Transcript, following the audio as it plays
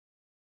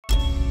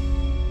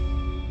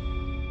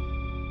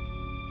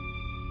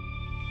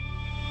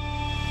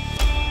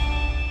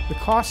The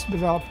cost to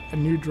develop a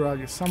new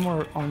drug is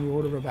somewhere on the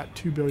order of about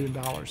 $2 billion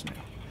now.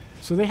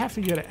 So they have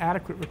to get an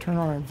adequate return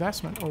on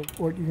investment, or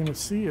what you're going to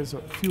see is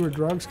fewer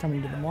drugs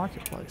coming to the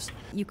marketplace.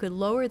 You could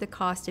lower the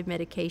cost of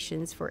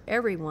medications for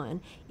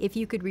everyone if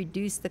you could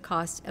reduce the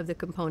cost of the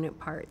component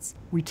parts.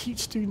 We teach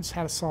students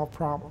how to solve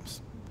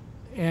problems,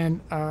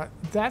 and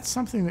that's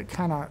something that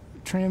kind of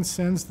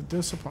transcends the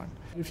discipline.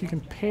 If you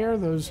can pair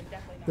those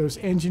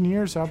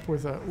engineers up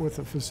with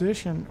a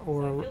physician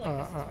or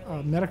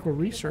a medical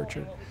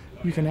researcher,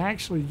 you can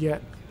actually get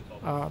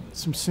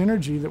some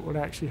synergy that would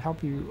actually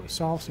help you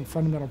solve some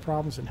fundamental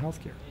problems in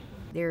healthcare.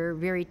 There are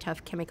very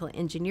tough chemical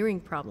engineering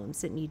problems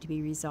that need to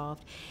be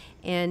resolved.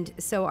 And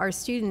so our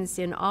students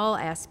in all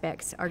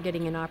aspects are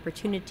getting an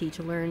opportunity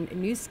to learn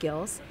new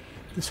skills.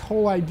 This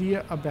whole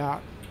idea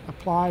about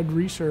applied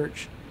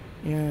research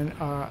in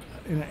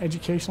an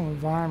educational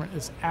environment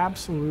is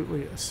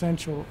absolutely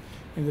essential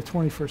in the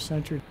 21st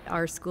century.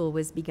 Our school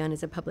was begun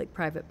as a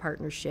public-private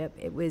partnership.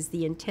 It was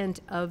the intent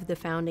of the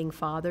founding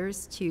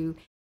fathers to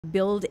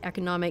build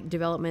economic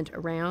development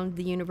around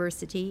the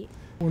university.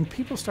 When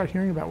people start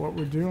hearing about what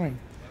we're doing,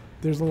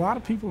 there's a lot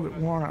of people that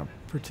want to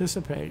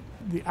participate.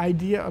 The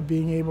idea of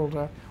being able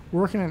to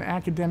work in an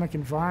academic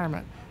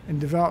environment and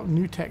develop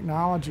new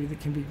technology that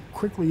can be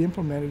quickly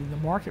implemented in the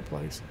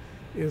marketplace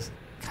is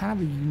kind of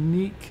a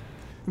unique.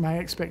 My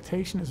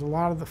expectation is a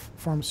lot of the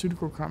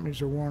pharmaceutical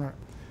companies will want to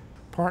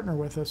partner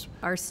with us.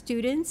 Our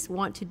students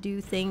want to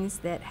do things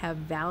that have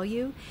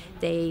value.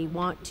 They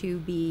want to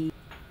be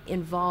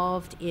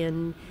involved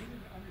in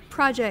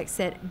projects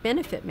that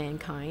benefit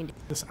mankind.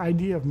 This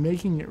idea of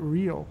making it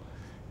real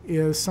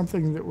is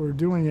something that we're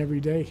doing every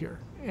day here.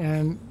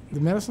 And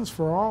the Medicines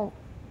for All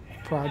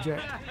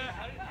project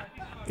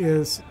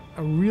is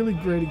a really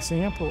great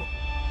example.